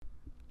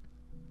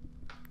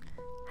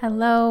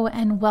Hello,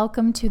 and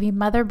welcome to the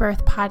Mother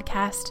Birth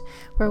Podcast,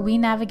 where we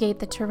navigate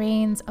the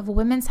terrains of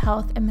women's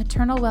health and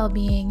maternal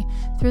well-being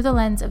through the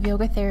lens of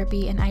yoga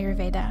therapy and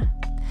Ayurveda.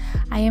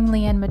 I am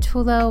Leanne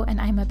Matullo, and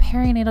I'm a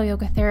perinatal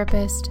yoga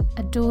therapist,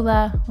 a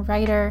doula,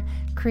 writer,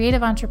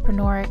 creative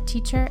entrepreneur,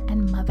 teacher,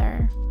 and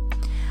mother.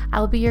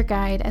 I'll be your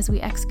guide as we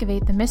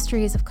excavate the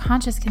mysteries of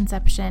conscious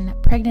conception,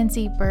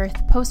 pregnancy, birth,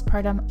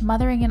 postpartum,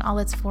 mothering in all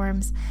its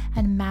forms,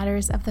 and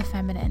matters of the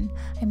feminine.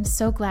 I'm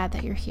so glad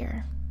that you're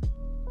here.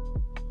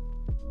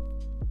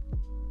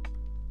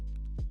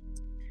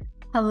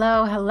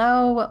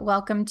 Hello.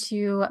 Welcome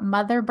to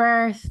Mother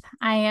Birth.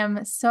 I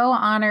am so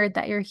honored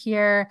that you're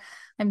here.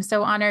 I'm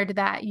so honored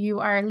that you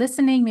are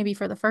listening, maybe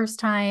for the first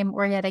time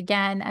or yet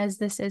again, as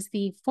this is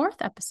the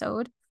fourth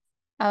episode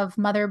of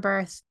Mother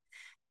Birth.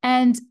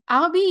 And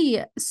I'll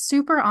be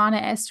super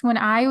honest, when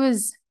I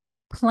was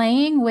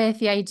playing with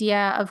the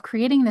idea of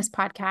creating this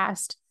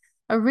podcast,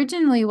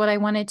 originally what I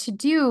wanted to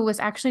do was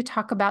actually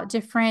talk about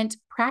different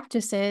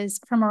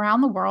practices from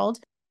around the world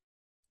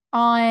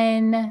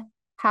on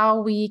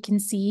how we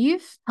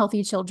conceive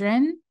healthy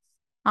children,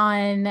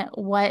 on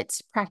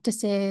what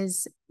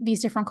practices these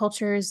different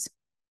cultures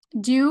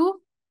do,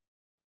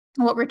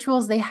 what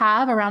rituals they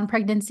have around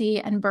pregnancy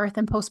and birth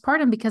and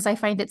postpartum, because I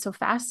find it so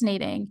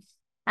fascinating.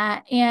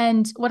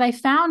 And what I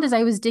found as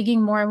I was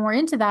digging more and more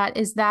into that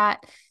is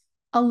that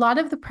a lot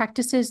of the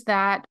practices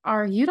that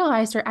are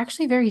utilized are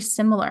actually very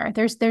similar.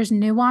 There's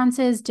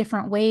nuances,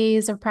 different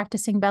ways of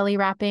practicing belly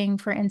wrapping,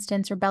 for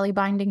instance, or belly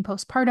binding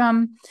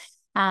postpartum.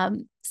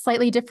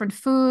 Slightly different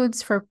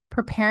foods for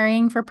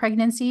preparing for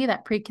pregnancy,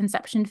 that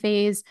preconception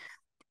phase.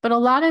 But a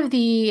lot of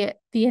the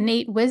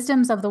innate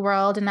wisdoms of the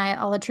world, and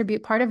I'll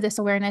attribute part of this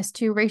awareness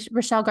to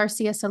Rochelle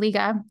Garcia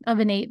Saliga of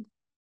Innate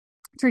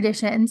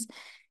Traditions,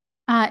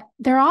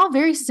 they're all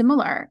very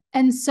similar.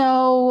 And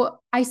so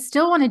I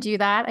still want to do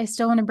that. I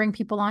still want to bring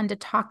people on to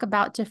talk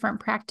about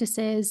different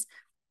practices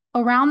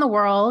around the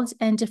world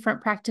and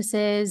different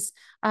practices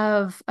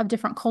of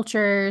different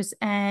cultures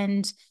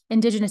and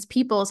Indigenous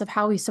peoples of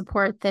how we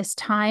support this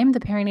time, the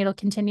perinatal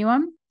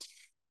continuum,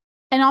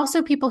 and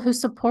also people who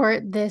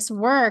support this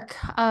work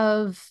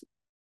of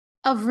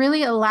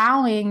really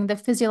allowing the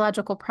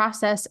physiological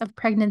process of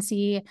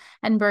pregnancy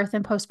and birth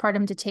and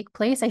postpartum to take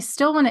place. I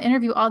still want to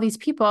interview all these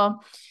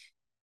people.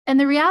 And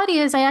the reality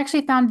is I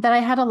actually found that I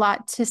had a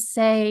lot to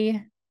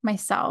say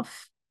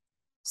myself.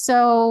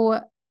 So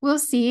we'll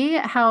see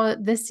how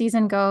this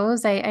season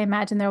goes. I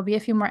imagine there will be a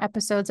few more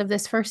episodes of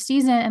this first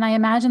season. And I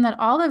imagine that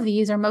all of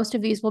these, or most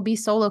of these, will be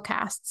solo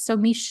casts. So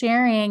me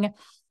sharing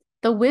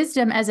the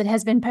wisdom as it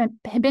has been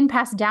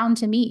passed down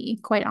to me,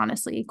 quite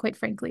honestly, quite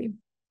frankly.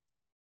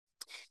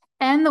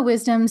 And the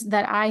wisdoms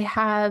that I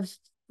have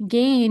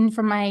gained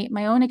from my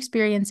own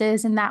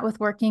experiences, and that with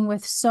working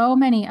with so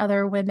many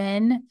other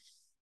women,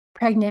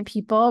 pregnant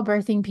people,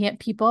 birthing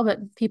people,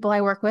 but people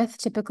I work with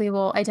typically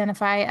will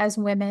identify as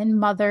women,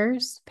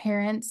 mothers,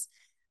 parents.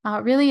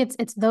 Really,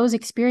 it's those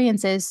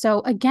experiences.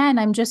 So again,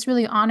 I'm just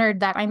really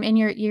honored that I'm in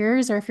your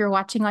ears, or if you're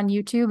watching on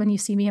YouTube and you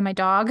see me and my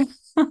dog,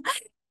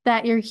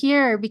 that you're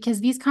here, because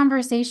these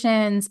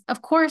conversations,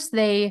 of course,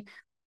 they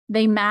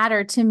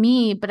matter to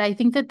me, but I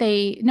think that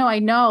I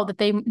know that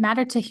they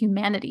matter to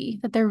humanity,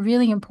 that they're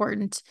really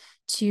important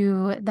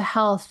to the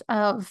health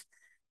of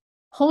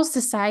whole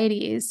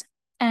societies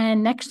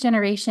and next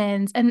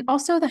generations, and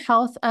also the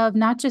health of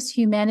not just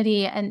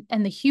humanity and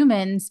the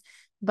humans,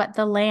 but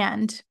the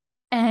land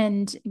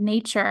and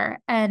nature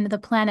and the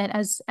planet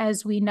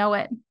as we know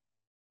it.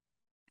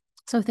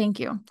 So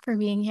thank you for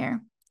being here.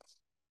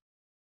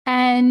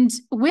 And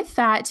with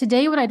that,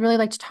 today, what I'd really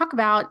like to talk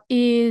about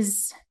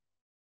is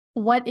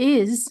what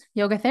is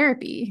yoga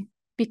therapy?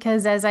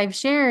 Because as I've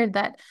shared,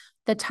 that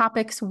the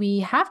topics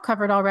we have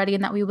covered already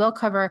and that we will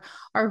cover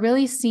are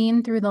really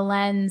seen through the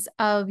lens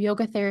of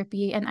yoga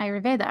therapy and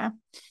Ayurveda.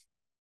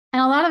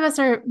 And a lot of us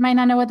might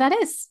not know what that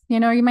is. You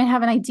might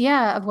have an idea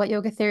of what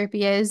yoga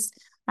therapy is,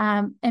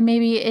 and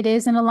maybe it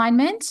is in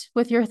alignment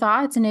with your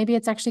thoughts, and maybe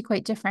it's actually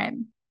quite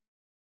different.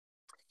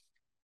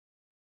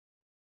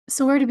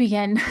 So where to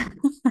begin?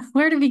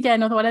 Where to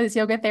begin with what is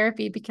yoga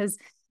therapy? Because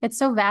it's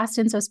so vast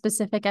and so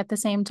specific at the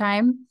same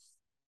time.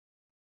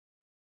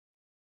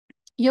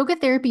 Yoga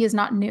therapy is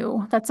not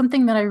new. That's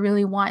something that I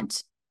really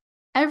want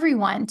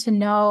everyone to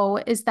know,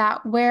 is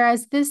that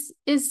whereas this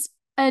is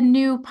a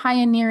new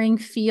pioneering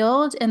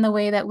field in the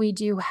way that we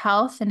do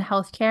health and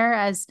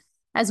healthcare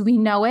as we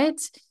know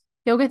it,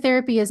 yoga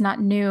therapy is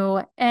not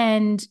new.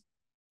 And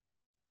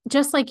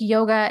just like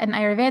yoga and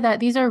Ayurveda,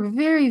 these are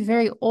very,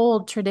 very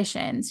old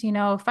traditions,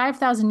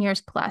 5,000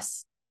 years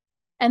plus.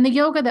 And the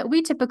yoga that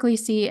we typically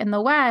see in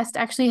the West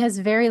actually has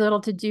very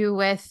little to do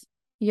with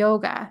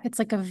yoga. It's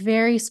like a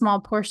very small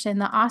portion.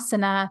 The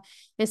asana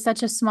is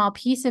such a small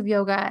piece of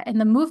yoga, and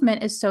the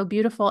movement is so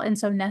beautiful and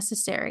so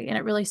necessary. And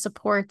it really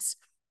supports,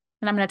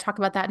 and I'm going to talk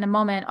about that in a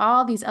moment,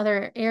 all these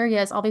other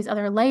areas, all these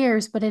other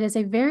layers, but it is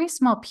a very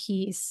small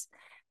piece.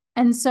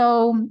 And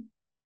so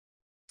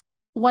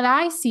what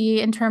I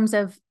see in terms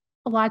of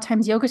a lot of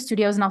times yoga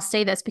studios, and I'll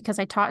say this because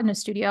I taught in a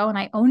studio and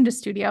I owned a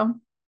studio,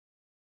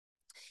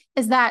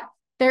 is that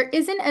there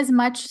isn't as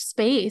much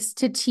space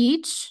to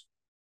teach,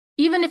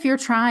 even if you're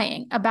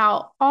trying,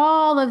 about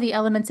all of the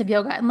elements of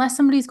yoga, unless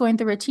somebody's going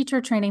through a teacher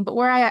training. But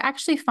where I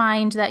actually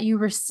find that you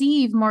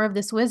receive more of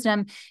this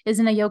wisdom is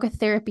in a yoga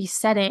therapy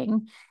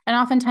setting. And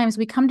oftentimes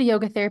we come to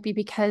yoga therapy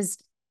because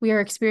we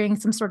are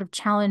experiencing some sort of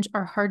challenge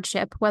or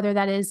hardship, whether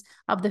that is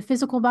of the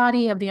physical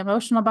body, of the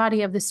emotional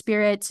body, of the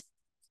spirit.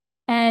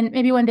 And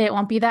maybe one day it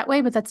won't be that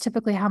way, but that's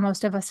typically how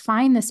most of us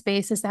find the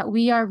space, is that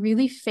we are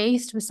really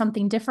faced with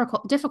something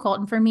difficult.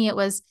 And for me, it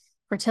was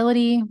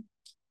fertility.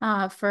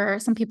 For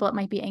some people, it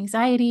might be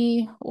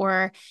anxiety,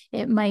 or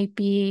it might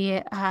be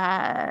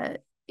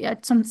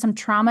some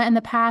trauma in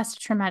the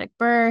past, traumatic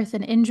birth,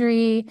 an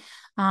injury,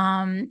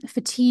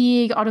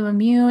 fatigue,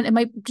 autoimmune. It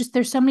might just,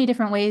 there's so many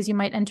different ways you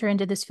might enter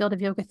into this field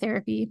of yoga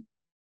therapy.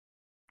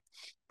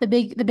 The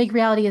big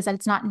reality is that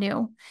it's not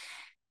new.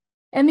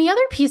 And the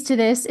other piece to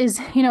this is,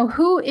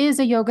 who is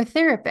a yoga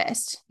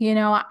therapist?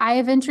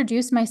 I've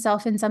introduced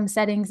myself in some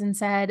settings and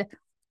said,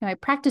 I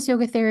practice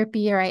yoga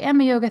therapy, or I am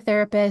a yoga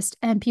therapist.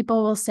 And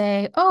people will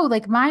say, oh,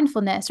 like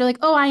mindfulness, or like,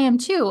 oh, I am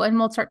too. And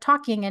we'll start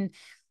talking, and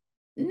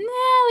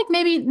like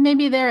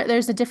maybe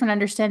there's a different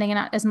understanding and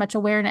not as much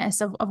awareness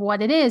of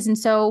what it is. And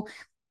so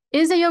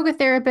is a yoga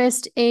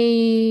therapist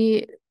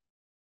a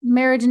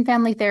marriage and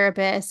family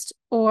therapist,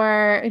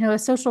 or, a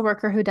social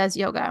worker who does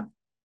yoga?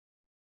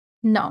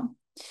 No.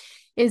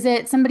 Is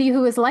it somebody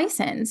who is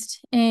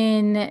licensed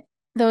in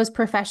those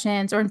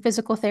professions or in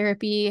physical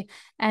therapy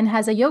and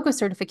has a yoga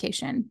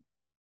certification?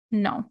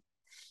 No.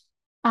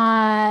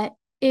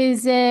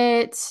 Is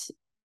it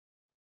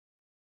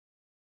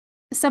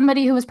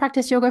somebody who has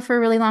practiced yoga for a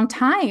really long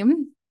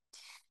time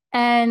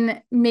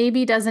and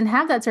maybe doesn't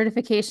have that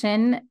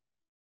certification,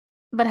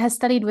 but has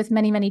studied with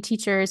many, many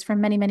teachers for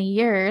many, many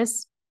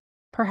years?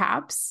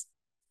 Perhaps.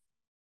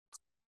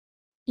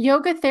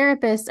 Yoga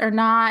therapists are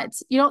not,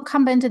 you don't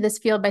come into this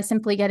field by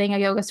simply getting a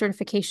yoga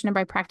certification and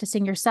by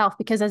practicing yourself,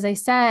 because as I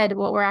said,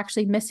 what we're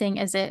actually missing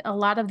is a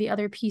lot of the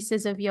other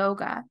pieces of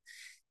yoga.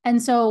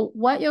 And so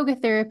what yoga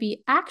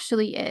therapy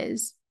actually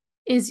is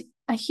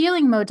a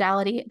healing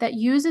modality that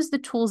uses the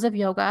tools of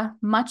yoga,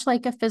 much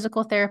like a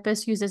physical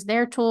therapist uses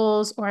their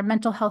tools or a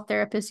mental health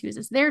therapist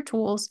uses their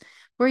tools.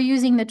 We're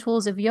using the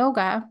tools of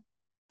yoga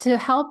to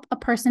help a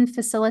person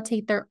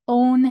facilitate their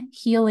own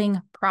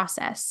healing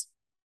process.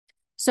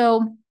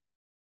 So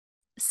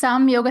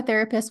some yoga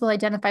therapists will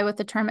identify with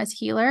the term as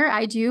healer.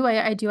 I do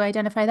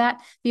identify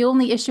that. The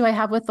only issue I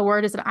have with the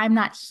word is that I'm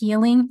not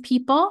healing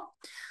people.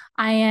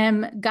 I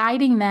am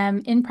guiding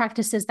them in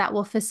practices that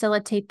will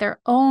facilitate their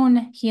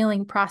own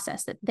healing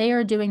process, that they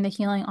are doing the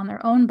healing on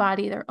their own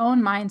body, their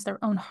own minds,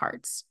 their own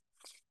hearts.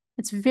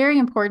 It's very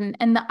important.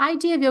 And the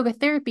idea of yoga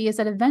therapy is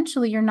that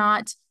eventually you're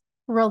not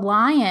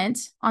reliant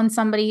on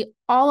somebody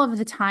all of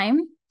the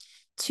time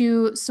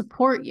to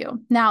support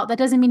you. Now, that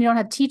doesn't mean you don't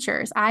have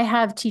teachers. I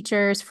have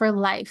teachers for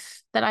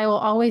life that I will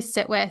always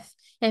sit with.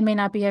 It may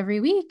not be every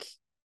week,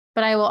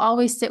 but I will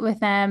always sit with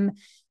them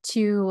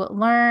to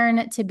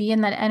learn, to be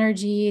in that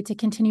energy, to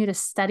continue to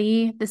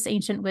study this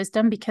ancient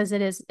wisdom, because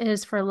it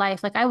is for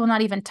life. Like, I will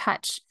not even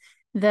touch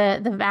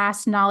the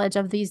vast knowledge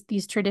of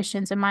these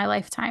traditions in my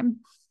lifetime.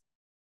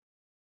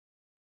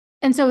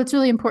 And so it's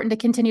really important to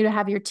continue to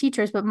have your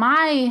teachers. But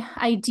my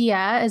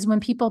idea is, when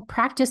people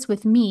practice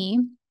with me,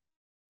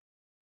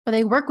 or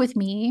they work with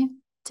me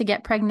to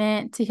get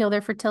pregnant, to heal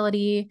their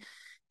fertility,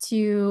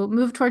 to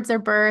move towards their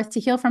birth, to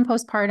heal from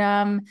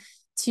postpartum,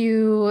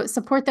 to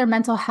support their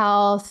mental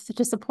health,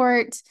 to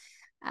support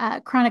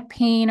chronic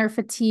pain or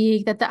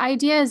fatigue, that the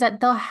idea is that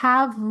they'll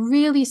have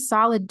really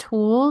solid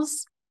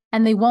tools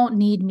and they won't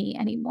need me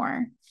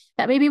anymore.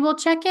 That maybe we'll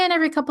check in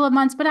every couple of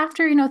months, but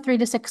after, 3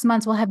 to 6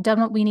 months, we'll have done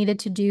what we needed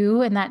to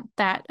do in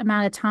that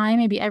amount of time,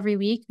 maybe every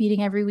week,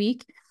 meeting every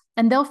week.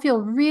 And they'll feel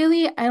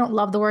really, I don't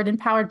love the word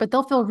empowered, but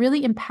they'll feel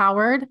really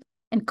empowered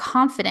and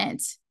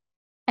confident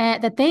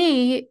that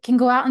they can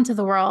go out into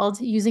the world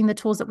using the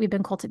tools that we've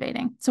been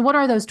cultivating. So what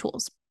are those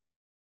tools?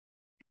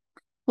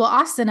 Well,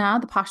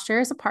 asana, the posture,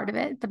 is a part of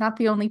it, but not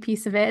the only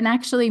piece of it. And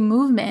actually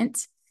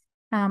movement,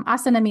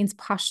 asana means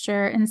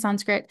posture in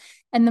Sanskrit.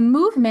 And the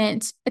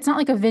movement, it's not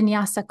like a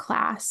vinyasa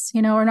class.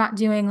 We're not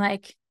doing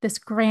like this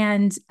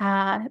grand,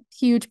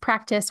 huge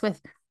practice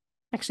with,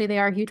 actually they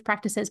are huge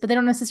practices, but they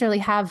don't necessarily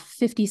have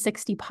 50,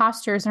 60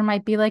 postures. There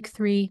might be like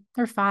 3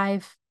 or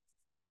 5.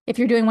 If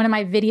you're doing one of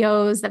my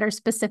videos that are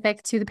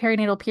specific to the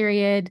perinatal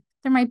period,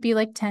 there might be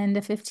like 10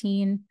 to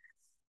 15.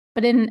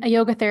 But in a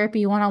yoga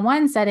therapy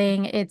one-on-one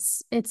setting,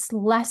 it's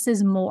less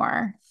is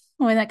more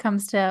when it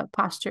comes to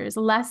postures.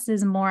 Less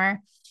is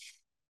more.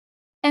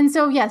 And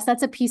so, yes,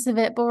 that's a piece of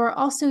it, but we're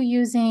also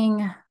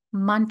using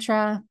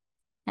mantra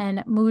and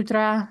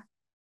mudra,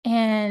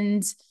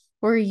 and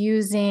we're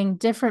using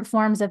different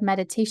forms of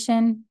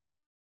meditation,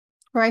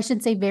 or I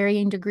should say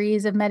varying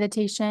degrees of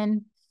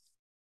meditation.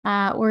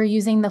 We're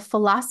using the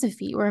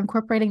philosophy. We're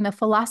incorporating the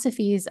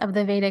philosophies of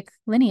the Vedic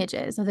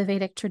lineages, of the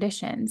Vedic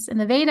traditions. And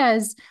the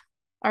Vedas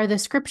are the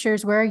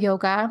scriptures where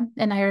yoga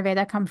and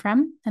Ayurveda come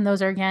from. And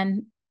those are,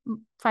 again,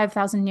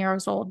 5,000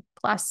 years old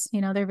plus,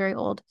 they're very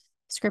old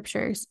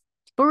scriptures.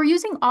 But we're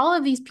using all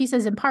of these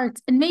pieces and parts,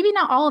 and maybe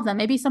not all of them.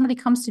 Maybe somebody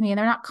comes to me and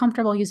they're not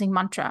comfortable using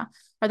mantra,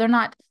 or they're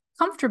not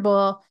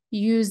comfortable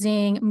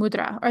using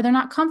mudra, or they're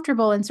not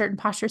comfortable in certain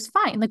postures.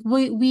 Fine. Like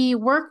we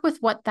work with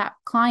what that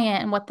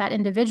client and what that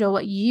individual,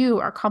 what you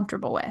are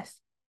comfortable with.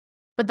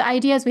 But the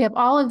idea is we have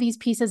all of these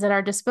pieces at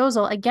our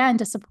disposal, again,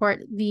 to support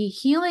the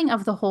healing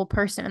of the whole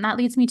person. And that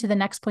leads me to the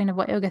next point of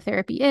what yoga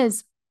therapy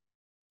is.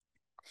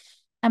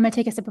 I'm going to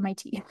take a sip of my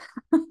tea.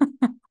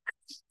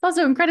 It's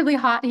also incredibly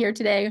hot here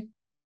today.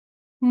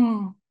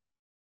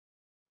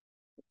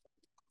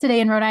 Today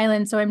in Rhode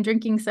Island, so I'm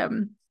drinking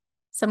some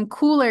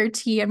cooler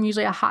tea. I'm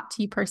usually a hot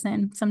tea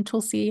person, some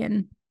Tulsi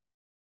and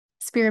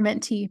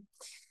spearmint tea.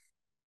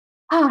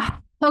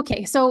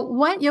 Okay, so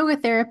what yoga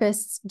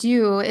therapists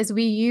do is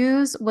we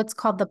use what's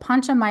called the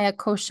Panchamaya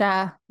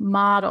Kosha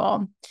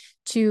model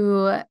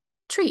to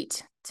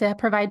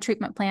provide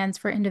treatment plans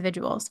for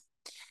individuals.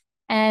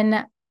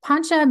 And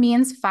Pancha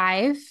means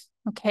 5,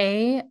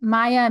 okay?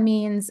 Maya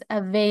means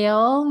a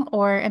veil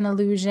or an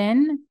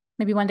illusion.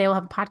 Maybe one day we'll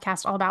have a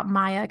podcast all about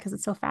Maya because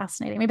it's so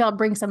fascinating. Maybe I'll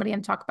bring somebody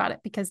and talk about it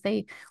because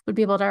they would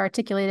be able to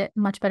articulate it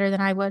much better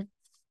than I would.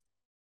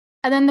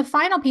 And then the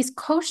final piece,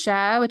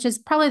 kosha, which is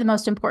probably the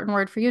most important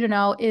word for you to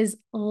know, is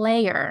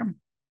layer.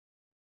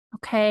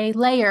 Okay,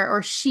 layer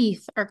or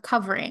sheath or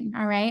covering,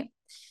 all right?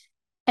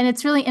 And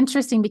it's really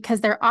interesting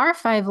because there are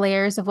 5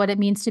 layers of what it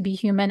means to be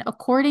human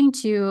according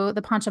to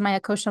the Panchamaya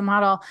Kosha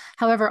model.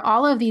 However,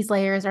 all of these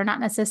layers are not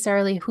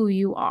necessarily who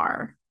you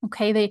are.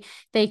 Okay,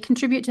 they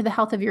contribute to the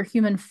health of your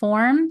human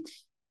form,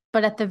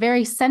 but at the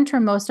very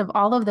centermost of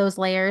all of those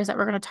layers that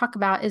we're going to talk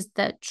about is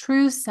the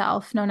true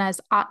self known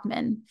as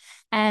Atman.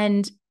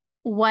 And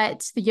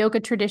what the yoga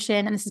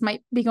tradition, and this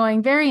might be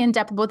going very in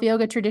depth, but what the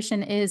yoga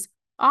tradition is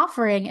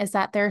offering is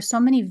that there are so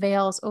many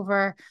veils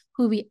over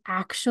who we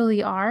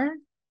actually are.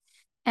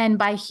 And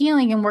by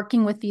healing and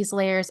working with these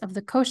layers of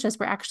the koshas,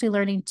 we're actually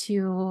learning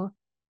to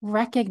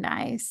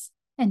recognize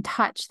and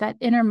touch that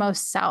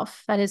innermost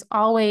self that is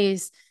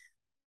always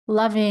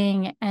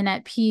loving and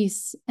at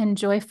peace and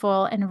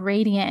joyful and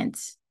radiant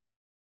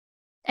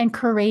and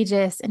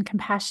courageous and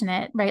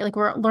compassionate, right? Like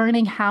we're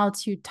learning how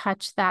to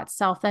touch that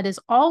self that is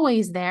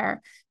always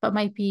there, but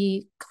might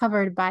be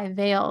covered by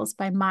veils,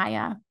 by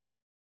Maya.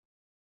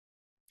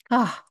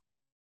 Ah,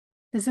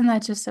 isn't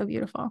that just so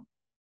beautiful?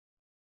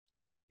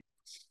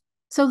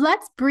 So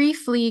let's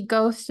briefly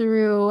go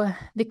through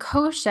the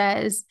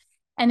koshas.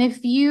 And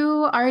if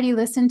you already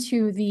listened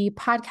to the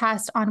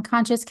podcast on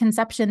conscious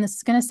conception, this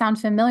is going to sound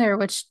familiar,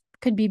 which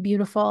could be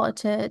beautiful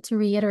to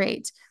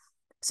reiterate.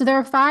 So there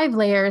are 5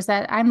 layers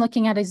that I'm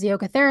looking at as a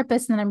yoga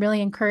therapist, and I'm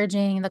really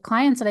encouraging the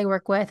clients that I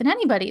work with and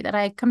anybody that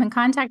I come in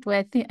contact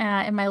with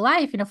in my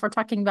life, if we're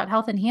talking about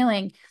health and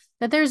healing,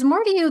 that there's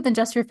more to you than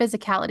just your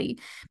physicality.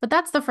 But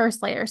that's the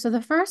first layer. So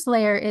the first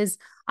layer is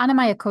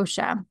Annamaya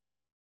Kosha.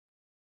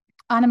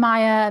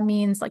 Annamaya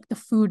means like the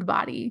food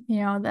body,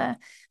 the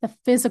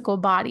physical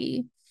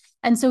body.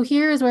 And so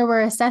here's where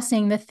we're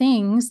assessing the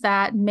things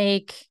that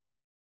make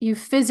you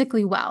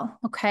physically well,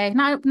 okay?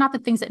 Not the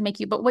things that make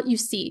you, but what you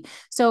see.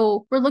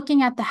 So we're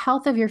looking at the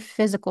health of your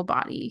physical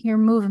body, your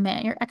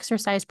movement, your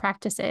exercise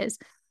practices.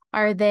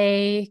 Are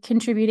they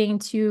contributing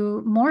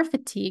to more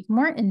fatigue,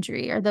 more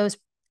injury? Are those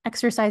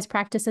exercise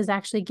practices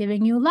actually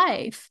giving you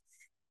life?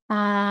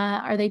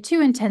 Are they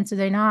too intense? Are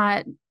they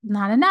not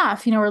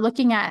enough? We're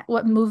looking at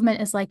what movement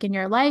is like in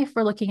your life.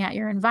 We're looking at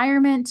your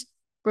environment.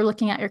 We're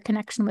looking at your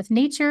connection with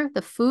nature,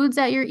 the foods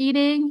that you're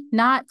eating,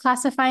 not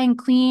classifying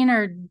clean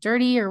or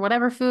dirty or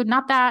whatever food,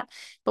 not that,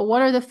 but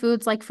what are the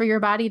foods like for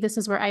your body? This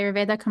is where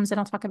Ayurveda comes in.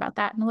 I'll talk about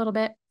that in a little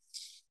bit.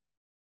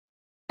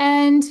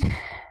 And did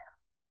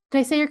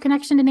I say your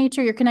connection to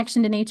nature? Your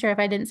connection to nature, if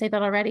I didn't say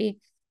that already.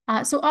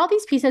 So all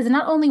these pieces, and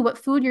not only what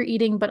food you're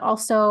eating, but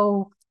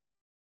also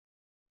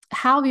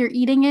how you're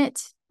eating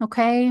it,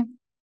 okay?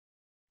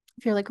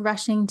 If you're like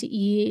rushing to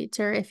eat,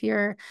 or if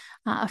you're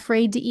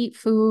afraid to eat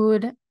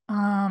food.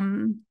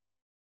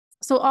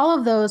 So all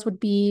of those would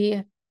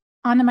be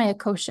Annamaya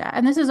Kosha.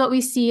 And this is what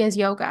we see as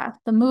yoga,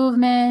 the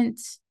movement,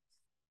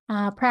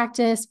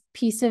 practice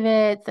piece of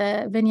it,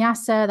 the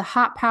vinyasa, the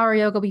hot power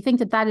yoga. We think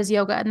that is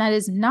yoga, and that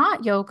is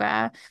not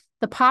yoga.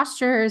 The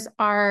postures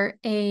are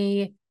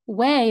a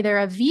way, they're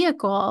a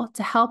vehicle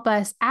to help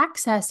us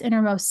access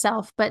innermost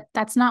self, but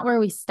that's not where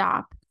we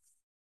stop.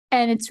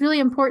 And it's really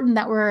important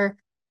that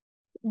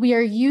we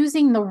are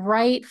using the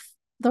right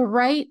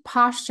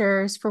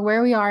postures for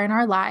where we are in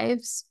our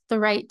lives, the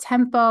right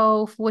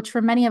tempo, which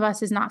for many of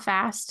us is not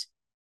fast,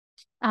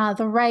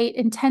 the right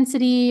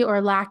intensity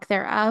or lack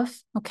thereof.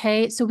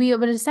 Okay, so we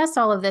would assess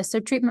all of this. So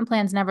treatment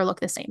plans never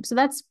look the same. So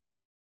that's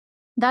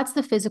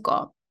the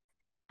physical.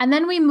 And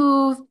then we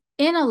move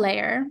in a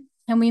layer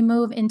and we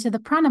move into the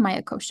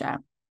pranamaya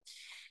kosha.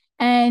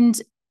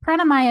 And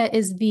pranamaya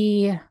is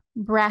the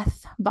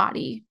breath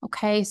body.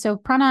 Okay, so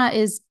prana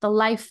is the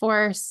life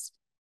force.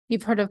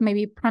 You've heard of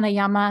maybe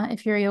pranayama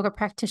if you're a yoga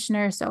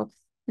practitioner. So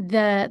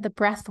the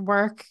breath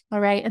work. All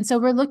right. And so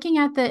we're looking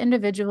at the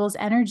individual's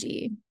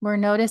energy. We're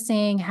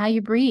noticing how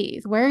you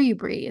breathe, where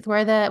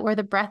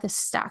the breath is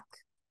stuck,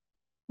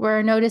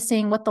 We're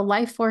noticing what the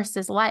life force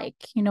is like,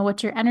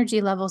 what your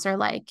energy levels are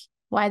like,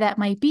 why that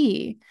might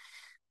be.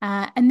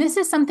 And this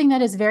is something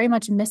that is very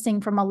much missing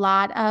from a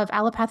lot of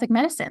allopathic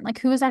medicine. Like,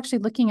 who is actually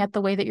looking at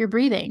the way that you're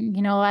breathing?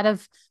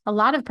 A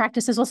lot of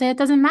practices will say it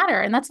doesn't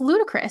matter. And that's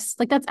ludicrous.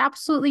 Like, that's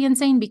absolutely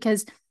insane,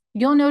 because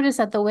you'll notice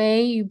that the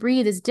way you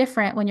breathe is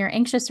different when you're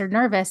anxious or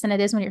nervous than it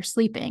is when you're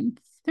sleeping.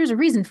 There's a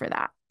reason for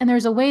that. And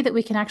there's a way that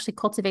we can actually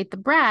cultivate the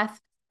breath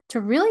to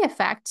really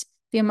affect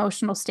the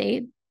emotional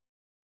state,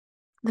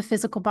 the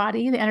physical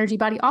body, the energy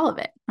body, all of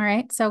it. All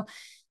right. So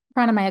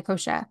pranamaya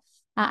kosha.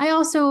 I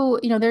also,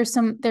 there's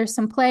some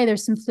play,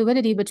 there's some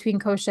fluidity between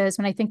koshas.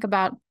 When I think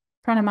about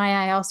pranamaya,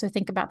 I also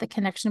think about the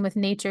connection with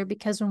nature,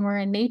 because when we're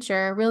in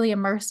nature, really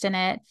immersed in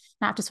it,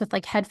 not just with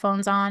like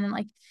headphones on and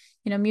like,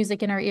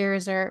 music in our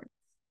ears or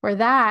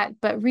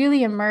that, but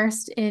really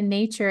immersed in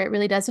nature, it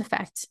really does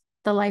affect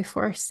the life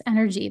force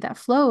energy that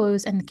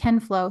flows and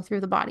can flow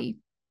through the body.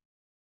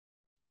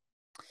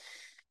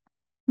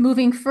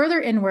 Moving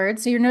further inward,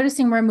 so you're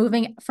noticing we're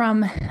moving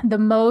from the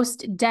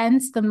most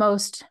dense, the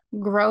most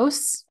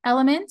gross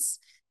elements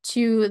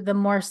to the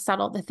more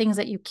subtle, the things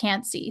that you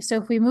can't see. So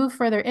if we move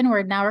further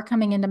inward, now we're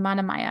coming into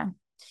Manamaya.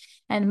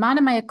 And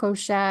Manamaya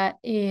Kosha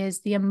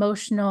is the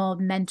emotional,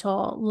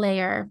 mental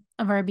layer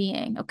of our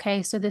being.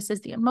 Okay, so this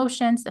is the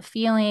emotions, the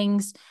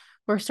feelings.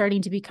 We're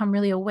starting to become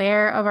really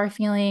aware of our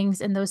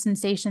feelings and those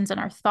sensations and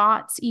our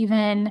thoughts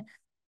even.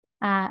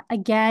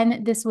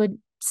 Again, this would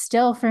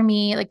still, for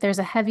me, like, there's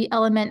a heavy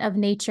element of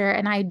nature,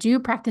 and I do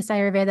practice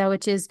Ayurveda,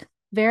 which is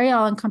very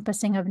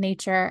all-encompassing of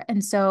nature.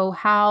 And so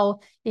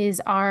how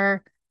is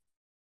our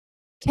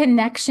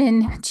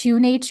connection to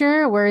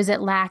nature? Where is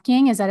it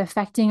lacking? Is that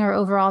affecting our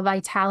overall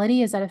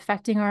vitality? Is that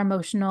affecting our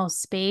emotional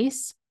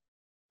space?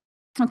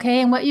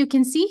 Okay, and what you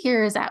can see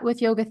here is that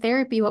with yoga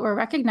therapy, what we're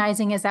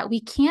recognizing is that we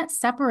can't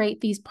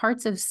separate these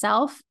parts of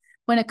self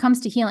when it comes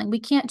to healing. We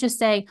can't just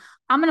say,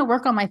 I'm going to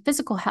work on my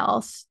physical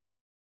health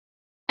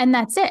and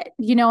that's it.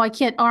 I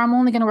can't, or I'm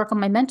only going to work on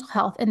my mental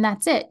health and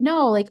that's it.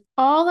 No, like,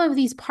 all of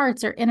these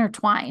parts are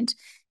intertwined.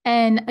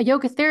 And a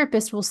yoga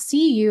therapist will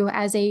see you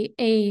as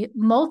a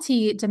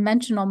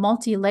multi-dimensional,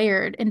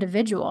 multi-layered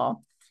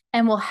individual,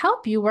 and will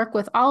help you work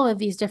with all of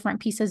these different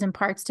pieces and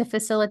parts to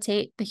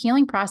facilitate the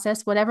healing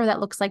process, whatever that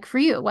looks like for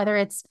you. Whether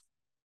it's,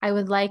 I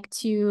would like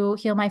to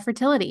heal my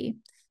fertility.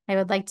 I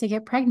would like to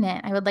get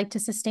pregnant. I would like to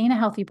sustain a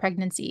healthy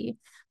pregnancy.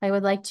 I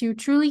would like to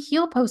truly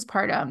heal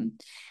postpartum.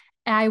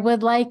 I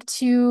would like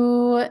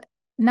to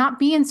not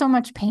be in so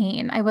much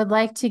pain. I would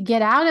like to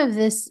get out of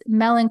this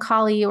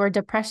melancholy or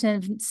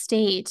depression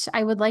state.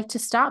 I would like to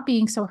stop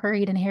being so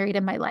hurried and harried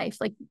in my life,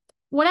 like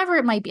whatever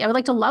it might be. I would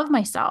like to love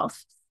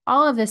myself.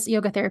 All of this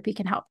yoga therapy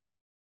can help.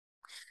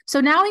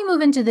 So now we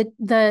move into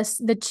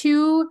the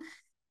two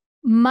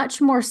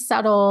much more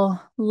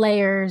subtle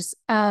layers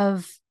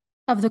of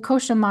the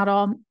kosha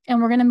model,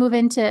 and we're going to move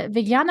into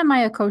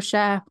Vijnanamaya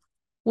kosha,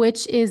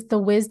 which is the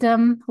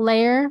wisdom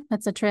layer.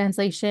 That's a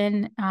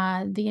translation,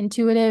 the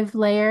intuitive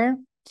layer.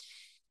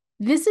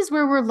 This is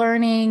where we're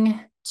learning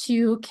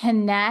to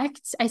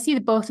connect. I see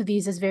both of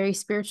these as very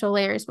spiritual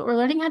layers, but we're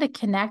learning how to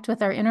connect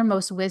with our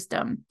innermost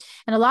wisdom.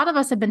 And a lot of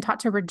us have been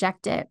taught to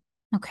reject it,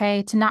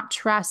 okay, to not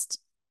trust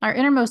our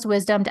innermost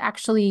wisdom, to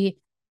actually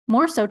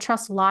more so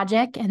trust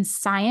logic and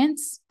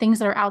science, things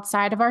that are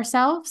outside of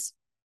ourselves.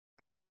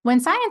 When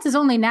science is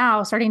only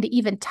now starting to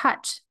even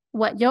touch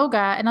what yoga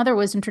and other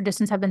wisdom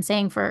traditions have been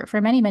saying for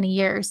many, many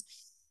years.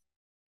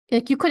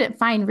 Like, you couldn't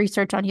find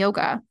research on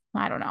yoga,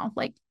 I don't know,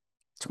 like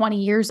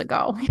 20 years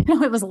ago.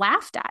 It was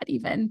laughed at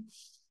even.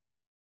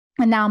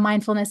 And now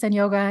mindfulness and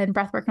yoga and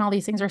breathwork and all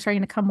these things are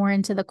starting to come more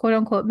into the quote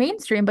unquote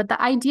mainstream. But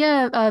the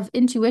idea of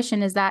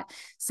intuition is that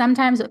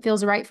sometimes what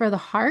feels right for the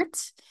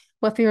heart,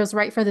 what feels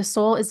right for the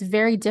soul, is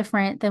very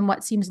different than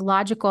what seems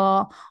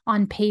logical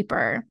on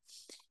paper.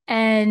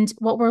 And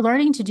what we're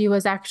learning to do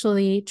is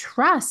actually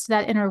trust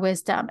that inner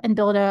wisdom and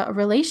build a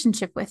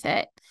relationship with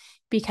it,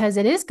 because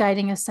it is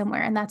guiding us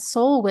somewhere. And that's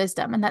soul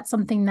wisdom. And that's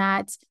something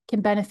that can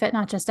benefit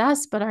not just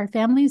us, but our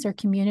families, our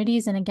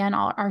communities, and again,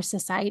 all our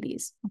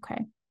societies.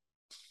 Okay.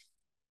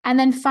 And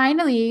then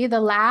finally,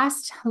 the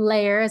last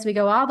layer as we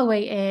go all the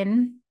way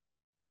in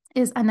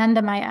is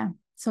Anandamaya.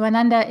 So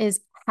Ananda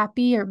is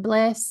happy or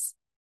bliss.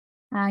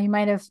 You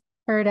might have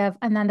heard of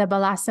Ananda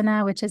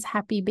Balasana, which is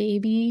happy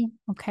baby.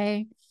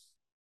 Okay.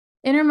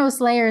 Innermost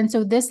layer. And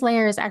so this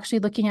layer is actually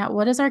looking at,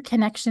 what is our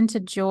connection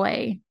to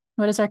joy?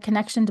 What is our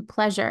connection to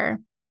pleasure?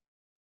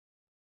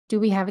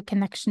 Do we have a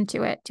connection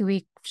to it? Do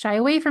we shy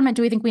away from it?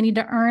 Do we think we need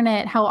to earn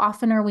it? How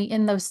often are we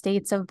in those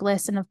states of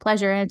bliss and of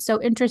pleasure? And it's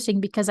so interesting,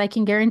 because I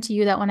can guarantee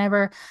you that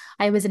whenever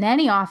I was in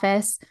any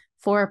office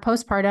for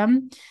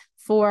postpartum,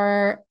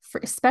 for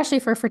especially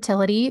for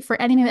fertility,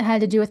 for anything that had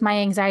to do with my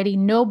anxiety,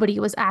 nobody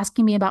was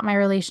asking me about my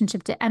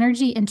relationship to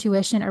energy,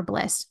 intuition, or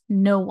bliss.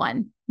 No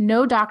one,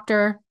 no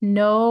doctor,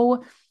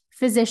 no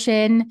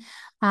physician,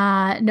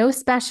 no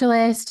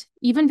specialist,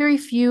 even very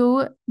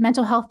few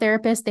mental health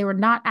therapists. They were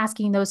not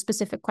asking those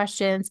specific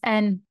questions.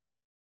 And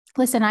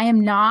listen, I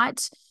am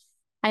not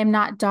I am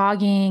not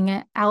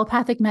dogging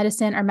allopathic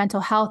medicine or mental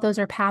health. Those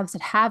are paths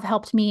that have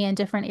helped me in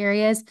different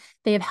areas.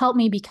 They have helped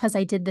me because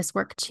I did this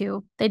work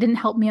too. They didn't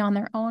help me on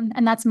their own.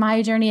 And that's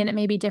my journey, and it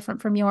may be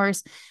different from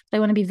yours. But I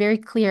want to be very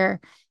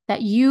clear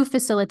that you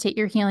facilitate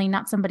your healing,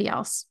 not somebody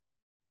else.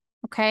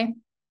 Okay?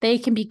 They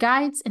can be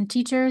guides and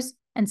teachers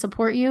and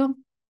support you,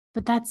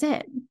 but that's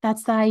it.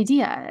 That's the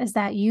idea, is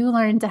that you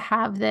learn to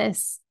have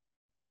this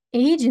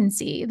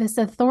agency, this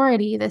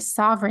authority, this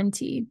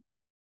sovereignty.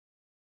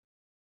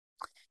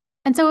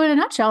 And so in a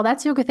nutshell,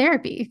 that's yoga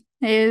therapy.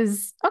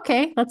 Is,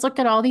 okay, let's look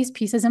at all these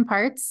pieces and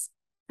parts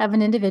of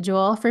an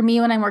individual. For me,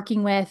 when I'm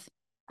working with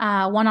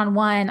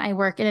one-on-one, I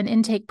work in an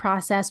intake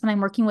process. When I'm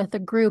working with a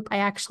group, I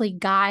actually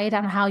guide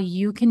on how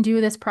you can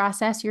do this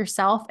process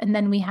yourself. And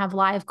then we have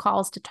live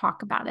calls to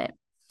talk about it.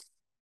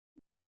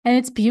 And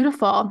it's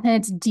beautiful and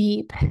it's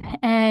deep.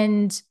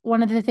 And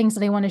one of the things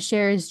that I want to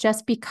share is,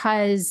 just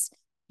because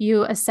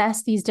you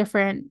assess these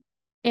different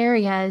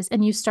areas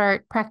and you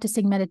start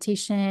practicing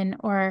meditation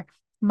or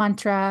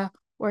mantra,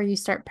 or you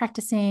start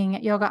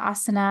practicing yoga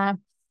asana,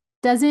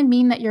 doesn't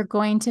mean that you're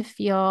going to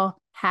feel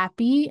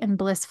happy and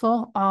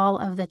blissful all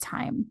of the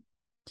time.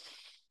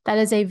 That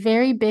is a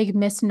very big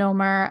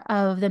misnomer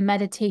of the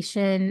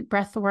meditation,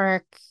 breath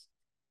work,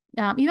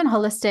 even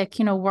holistic,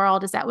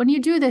 world, is that when you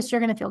do this, you're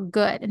going to feel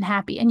good and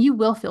happy, and you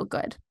will feel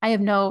good. I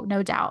have no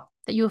doubt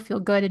that you will feel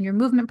good in your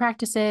movement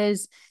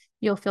practices.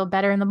 You'll feel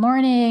better in the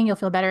morning. You'll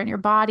feel better in your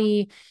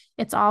body.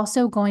 It's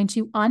also going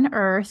to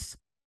unearth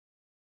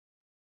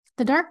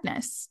the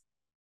darkness,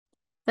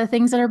 the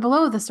things that are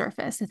below the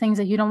surface, the things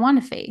that you don't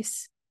want to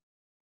face.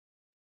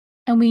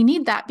 And we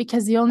need that,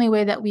 because the only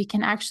way that we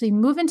can actually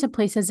move into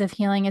places of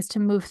healing is to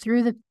move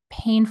through the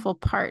painful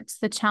parts,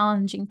 the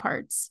challenging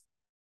parts.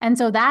 And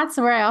so that's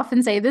where I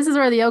often say, this is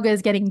where the yoga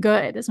is getting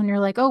good, is when you're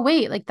like, oh,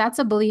 wait, like that's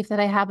a belief that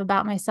I have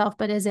about myself,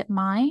 but is it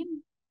mine?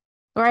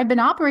 Or I've been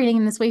operating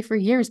in this way for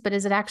years, but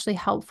is it actually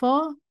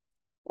helpful?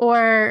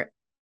 Or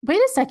wait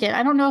a second,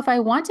 I don't know if I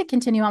want to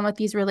continue on with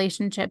these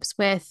relationships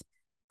with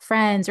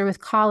friends or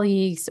with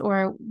colleagues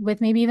or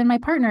with maybe even my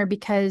partner,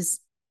 because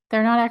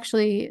they're not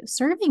actually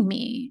serving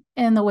me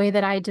in the way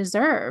that I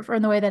deserve, or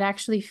in the way that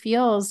actually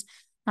feels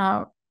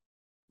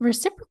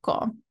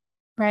reciprocal,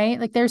 right?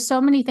 Like there's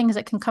so many things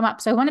that can come up.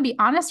 So I want to be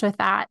honest with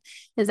that,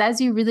 is as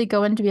you really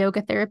go into a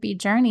yoga therapy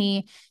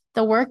journey,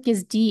 the work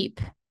is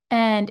deep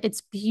and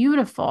it's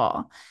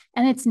beautiful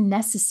and it's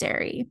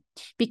necessary,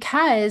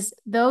 because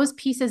those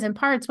pieces and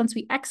parts, once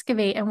we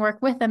excavate and work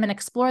with them and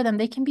explore them,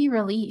 they can be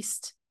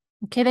released.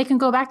 Okay, they can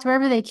go back to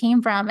wherever they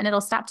came from, and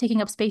it'll stop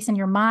taking up space in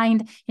your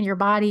mind, in your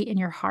body, in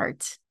your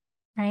heart,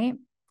 right?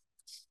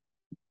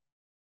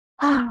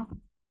 Ah,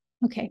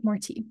 okay, more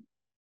tea.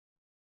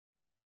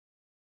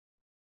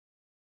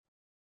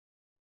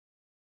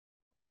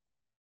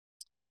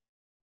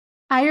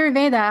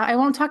 Ayurveda, I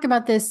won't talk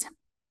about this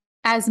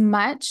as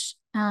much,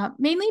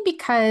 mainly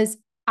because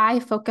I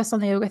focus on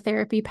the yoga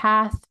therapy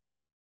path,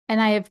 and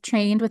I have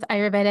trained with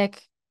Ayurvedic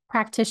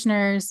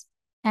practitioners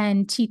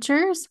and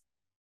teachers,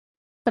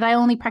 but I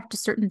only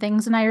practice certain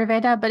things in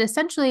Ayurveda. But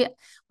essentially,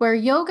 where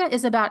yoga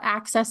is about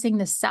accessing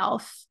the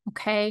self,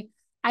 okay,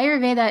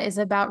 Ayurveda is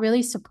about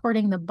really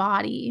supporting the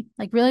body,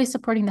 like really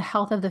supporting the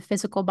health of the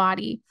physical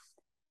body.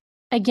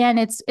 Again,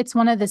 it's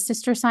one of the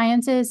sister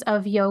sciences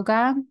of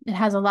yoga. It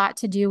has a lot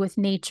to do with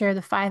nature,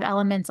 the 5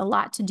 elements, a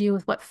lot to do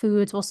with what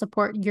foods will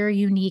support your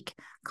unique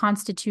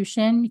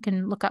constitution. You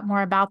can look up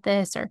more about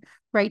this or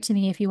write to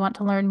me if you want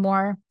to learn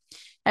more.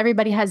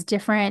 Everybody has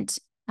different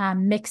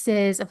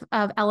mixes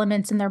of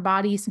elements in their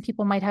body. Some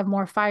people might have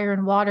more fire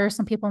and water.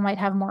 Some people might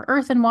have more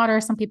earth and water.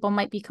 Some people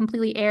might be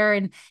completely air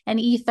and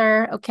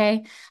ether.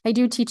 Okay. I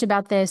do teach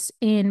about this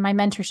in my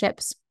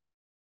mentorships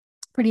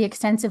pretty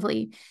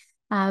extensively.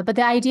 But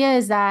the idea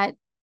is that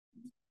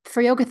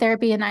for yoga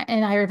therapy and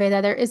in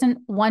Ayurveda, there isn't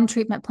one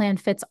treatment plan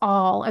fits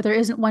all, or there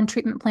isn't one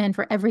treatment plan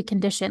for every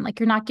condition. Like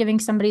you're not giving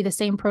somebody the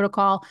same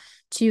protocol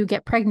to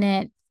get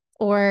pregnant,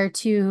 or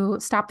to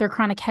stop their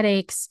chronic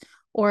headaches,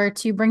 or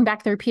to bring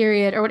back their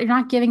period, or you're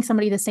not giving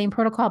somebody the same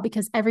protocol,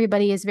 because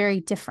everybody is very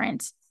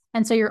different.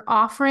 And so you're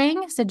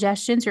offering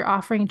suggestions, you're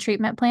offering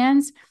treatment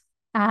plans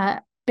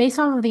based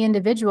off of the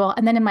individual.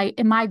 And then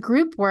in my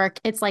group work,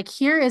 it's like,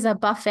 here is a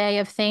buffet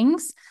of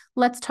things.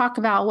 Let's talk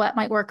about what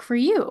might work for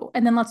you.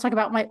 And then let's talk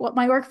about what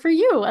might work for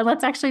you. And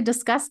let's actually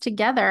discuss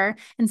together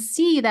and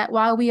see that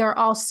while we are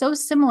all so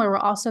similar, we're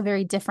also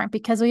very different,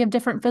 because we have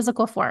different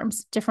physical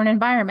forms, different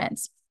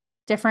environments,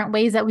 different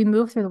ways that we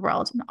move through the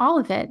world. And all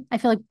of it, I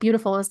feel like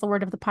beautiful is the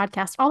word of the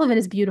podcast. All of it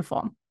is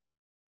beautiful.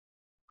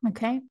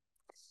 Okay.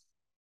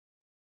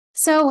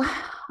 So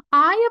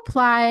I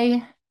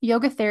apply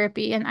yoga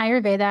therapy and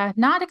Ayurveda,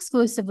 not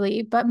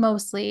exclusively, but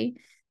mostly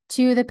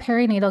to the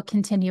perinatal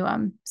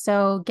continuum.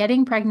 So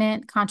getting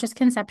pregnant, conscious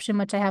conception,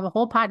 which I have a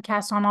whole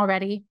podcast on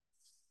already.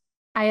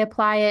 I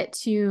apply it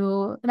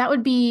to, that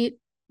would be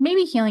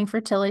maybe healing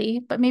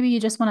fertility, but maybe you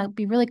just want to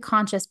be really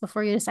conscious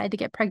before you decide to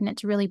get pregnant,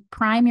 to really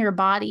prime your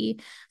body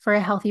for a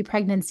healthy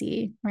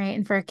pregnancy, right?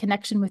 And for a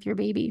connection with your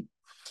baby.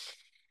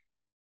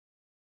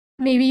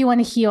 Maybe you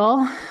want to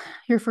heal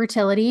your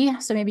fertility.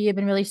 So maybe you've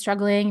been really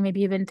struggling.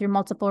 Maybe you've been through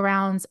multiple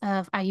rounds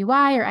of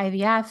IUI or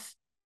IVF.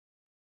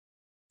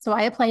 So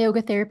I apply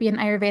yoga therapy and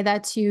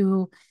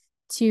Ayurveda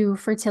to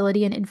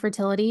fertility and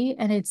infertility.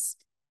 And it's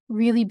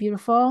really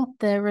beautiful,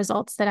 the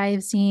results that I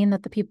have seen,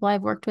 that the people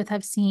I've worked with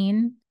have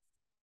seen.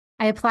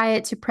 I apply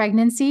it to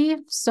pregnancy.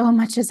 So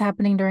much is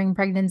happening during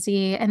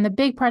pregnancy. And the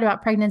big part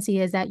about pregnancy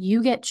is that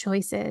you get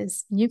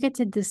choices. You get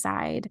to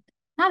decide,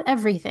 not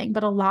everything,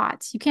 but a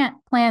lot. You can't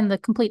plan the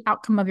complete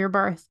outcome of your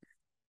birth,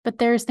 but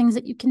there's things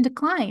that you can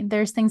decline.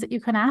 There's things that you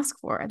can ask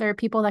for. There are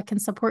people that can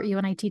support you.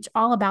 And I teach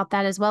all about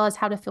that, as well as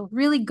how to feel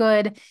really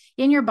good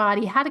in your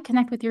body, how to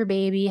connect with your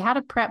baby, how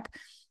to prep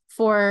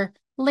for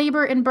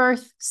labor and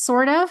birth,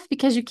 sort of,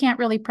 because you can't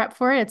really prep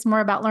for it. It's more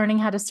about learning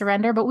how to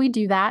surrender, but we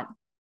do that.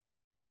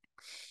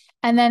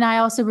 And then I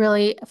also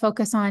really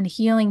focus on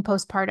healing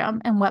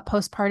postpartum and what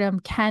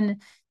postpartum can,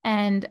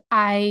 and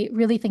I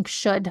really think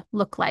should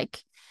look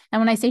like.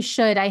 And when I say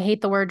should, I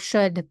hate the word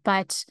should,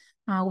 but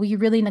we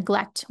really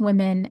neglect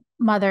women,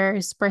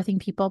 mothers,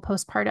 birthing people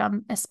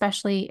postpartum,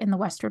 especially in the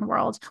Western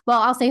world.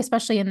 Well, I'll say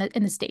especially in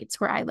the States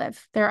where I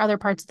live. There are other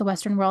parts of the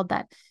Western world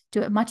that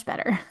do it much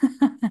better,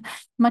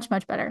 much,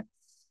 much better.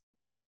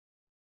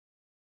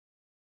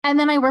 And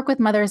then I work with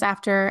mothers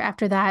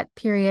after that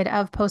period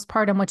of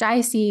postpartum, which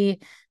I see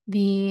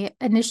the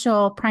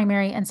initial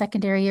primary and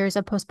secondary years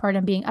of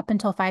postpartum being up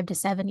until 5 to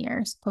 7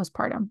 years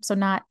postpartum. So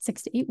not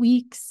 6 to 8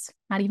 weeks,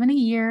 not even a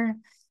year.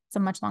 It's a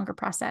much longer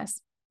process.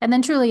 And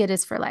then truly it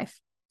is for life.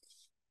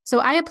 So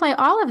I apply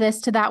all of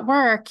this to that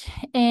work.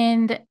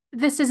 And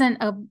this isn't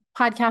a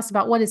podcast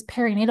about what is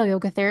perinatal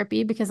yoga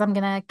therapy, because I'm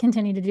going to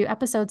continue to do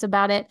episodes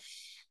about it.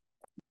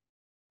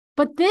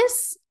 But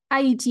this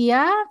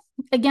idea,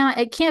 again,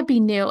 it can't be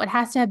new. It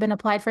has to have been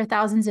applied for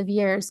thousands of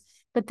years.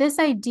 But this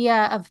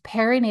idea of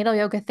perinatal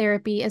yoga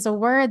therapy is a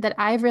word that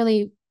I've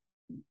really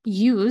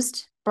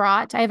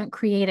brought. I haven't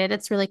created.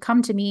 It's really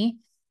come to me,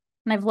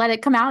 and I've let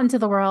it come out into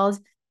the world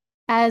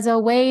as a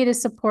way to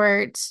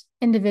support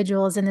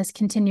individuals in this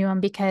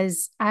continuum,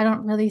 because I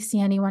don't really see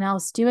anyone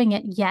else doing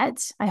it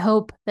yet. I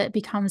hope that it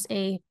becomes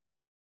a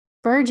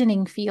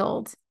burgeoning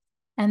field,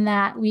 and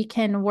that we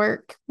can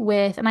work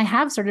with, and I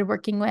have started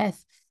working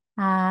with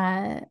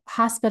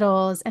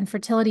hospitals and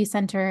fertility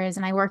centers.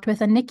 And I worked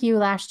with a NICU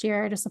last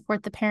year to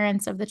support the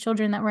parents of the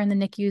children that were in the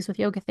NICUs with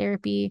yoga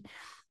therapy,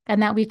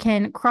 and that we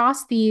can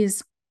cross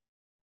these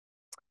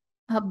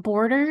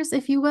borders,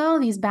 if you will,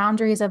 these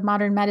boundaries of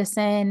modern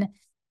medicine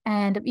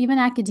and even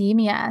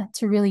academia,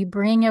 to really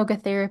bring yoga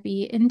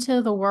therapy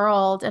into the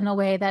world in a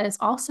way that is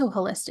also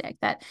holistic,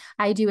 that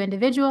I do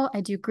individual,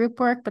 I do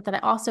group work, but that I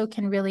also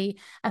can really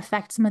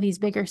affect some of these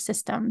bigger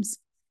systems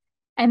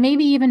and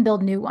maybe even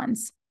build new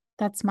ones.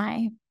 That's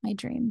my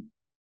dream.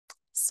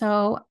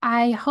 So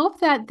I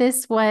hope that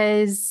this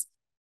was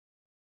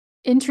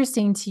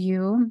interesting to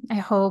you. I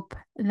hope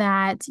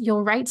that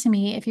you'll write to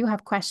me if you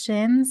have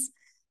questions.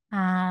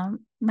 My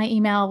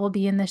email will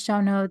be in the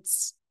show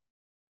notes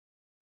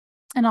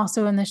and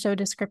also in the show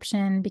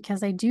description,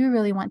 because I do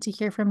really want to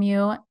hear from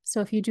you.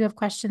 So if you do have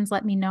questions,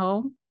 let me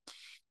know.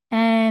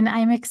 And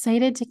I'm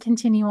excited to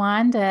continue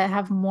on to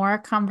have more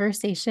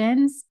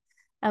conversations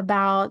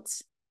about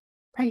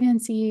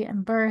pregnancy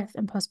and birth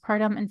and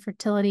postpartum and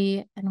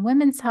fertility and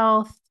women's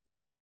health,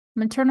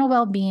 maternal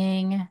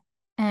well-being,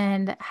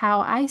 and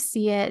how I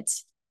see it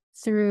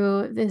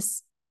through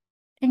this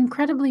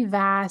incredibly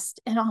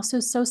vast and also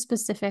so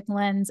specific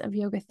lens of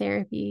yoga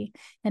therapy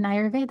and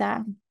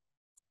Ayurveda.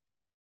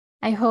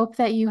 I hope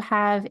that you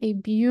have a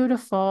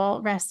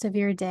beautiful rest of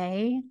your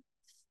day.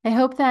 I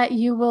hope that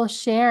you will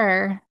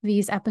share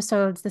these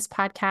episodes, this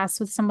podcast,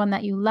 with someone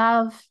that you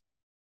love.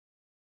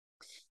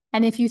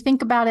 And if you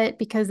think about it,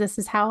 because this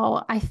is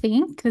how I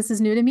think, this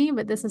is new to me,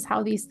 but this is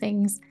how these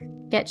things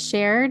get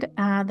shared,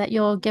 that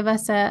you'll give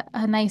us a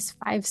nice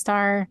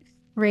 5-star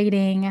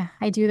rating.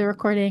 I do the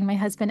recording, my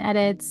husband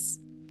edits.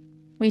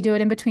 We do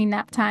it in between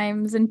nap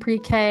times and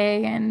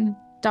pre-K and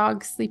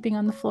dogs sleeping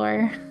on the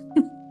floor.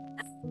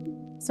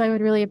 So I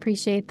would really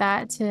appreciate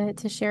that,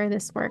 to share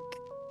this work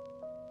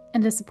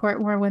and to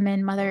support more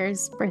women,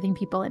 mothers, birthing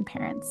people, and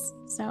parents.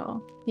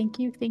 So thank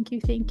you, thank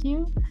you, thank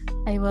you.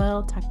 I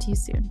will talk to you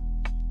soon.